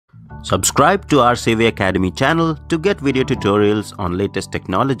Subscribe to our CV Academy channel to get video tutorials on latest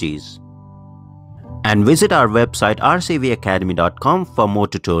technologies. And visit our website rcvacademy.com for more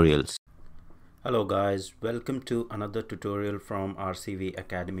tutorials. Hello guys, welcome to another tutorial from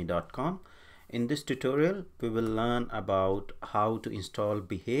rcvacademy.com. In this tutorial, we will learn about how to install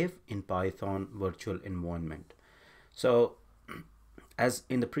Behave in Python virtual environment. So, as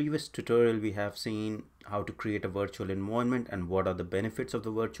in the previous tutorial, we have seen how to create a virtual environment and what are the benefits of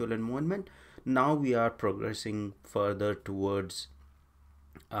the virtual environment. Now we are progressing further towards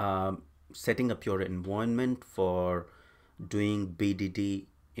setting up your environment for doing BDD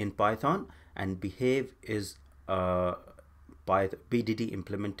in Python, and Behave is a BDD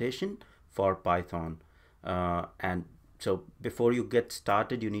implementation for Python. And so before you get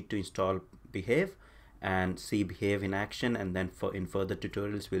started, you need to install Behave and see Behave in action, and then in further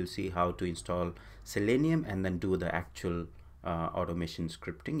tutorials we'll see how to install Selenium and then do the actual automation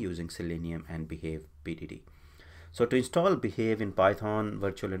scripting using Selenium and Behave BDD. So to install Behave in Python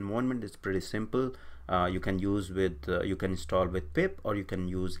virtual environment is pretty simple. You can install with pip, or you can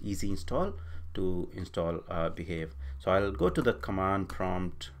use easy install to install Behave. So I'll go to the command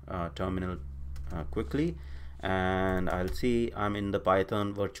prompt terminal quickly, and I'll see I'm in the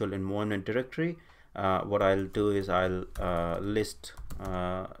Python virtual environment directory. What I'll do is I'll list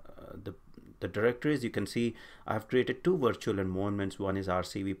the directories. You can see I've created two virtual environments. One is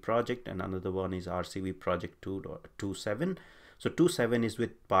RCV project and another one is RCV project 2.27. So 2.7 is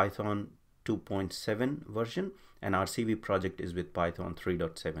with Python 2.7 version, and RCV project is with Python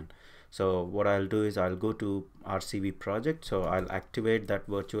 3.7. So what I'll do is I'll go to RCV project. So I'll activate that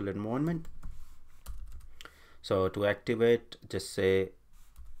virtual environment. So to activate, just say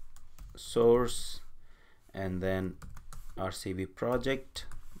source and then RCV project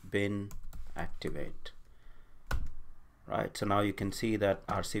bin activate. Right, so now you can see that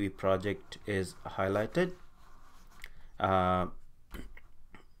RCV project is highlighted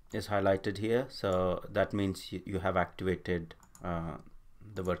here. So that means you have activated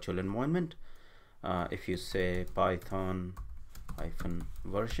the virtual environment. If you say Python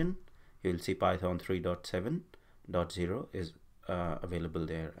 -version, you'll see Python 3.7.0 is available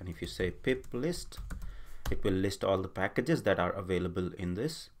there. And if you say pip list, it will list all the packages that are available in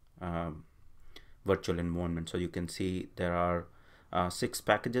this virtual environment. So you can see there are 6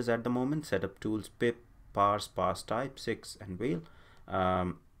 packages at the moment: setup tools, pip, parse type, 6, and wheel.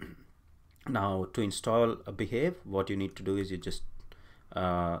 Now to install a Behave, what you need to do is you just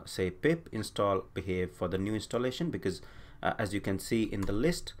say pip install Behave for the new installation, because as you can see in the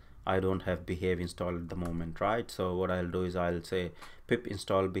list, I don't have Behave installed at the moment, right? So what I'll do is I'll say pip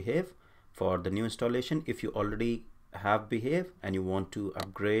install Behave for the new installation. If you already have Behave and you want to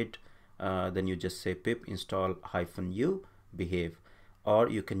upgrade, then you just say pip install -u Behave, or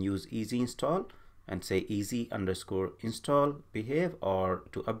you can use easy install and say easy _ install Behave, or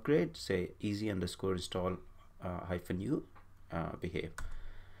to upgrade say easy _ install -u Behave.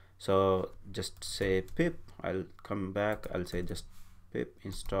 So just say pip, I'll come back, I'll say just pip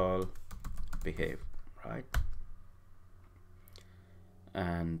install Behave, right?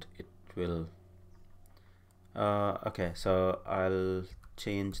 And it will okay, so I'll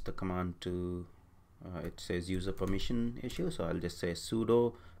change the command to it says user permission issue, so I'll just say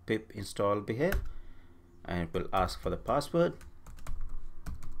sudo pip install Behave, and it will ask for the password.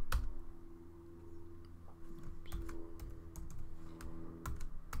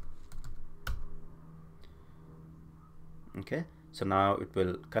 Okay, so now it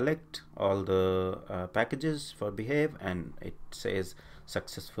will collect all the packages for Behave, and it says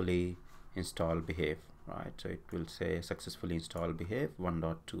successfully install Behave, right? So it will say successfully install Behave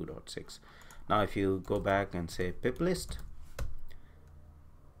 1.2.6. Now if you go back and say pip list,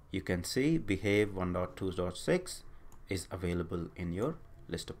 you can see Behave 1.2.6 is available in your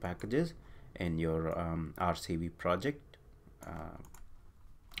list of packages in your RCV project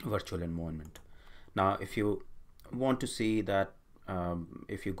virtual environment. Now if you want to see that,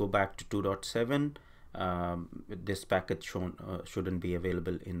 if you go back to 2.7, this package shouldn't be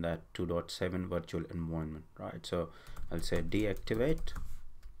available in that 2.7 virtual environment, right? So I'll say deactivate,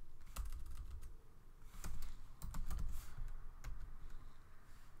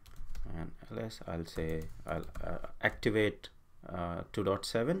 and ls I'll say I'll activate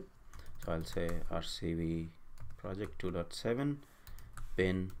 2.7. so I'll say RCV project 2.7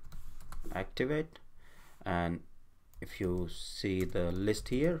 bin activate, and if you see the list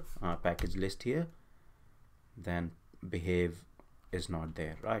here, package list here, then Behave is not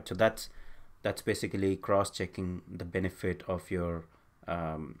there, right? So that's basically cross-checking the benefit of your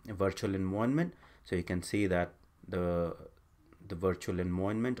virtual environment. So you can see that the the virtual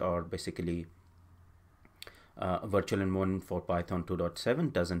environment, or basically a virtual environment for Python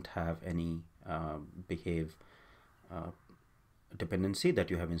 2.7 doesn't have any behave dependency that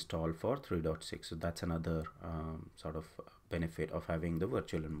you have installed for 3.6. So that's another sort of benefit of having the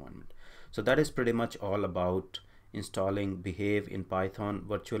virtual environment. So that is pretty much all about installing behave in Python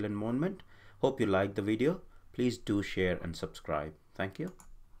virtual environment. Hope you liked the video. Please do share and subscribe. Thank you.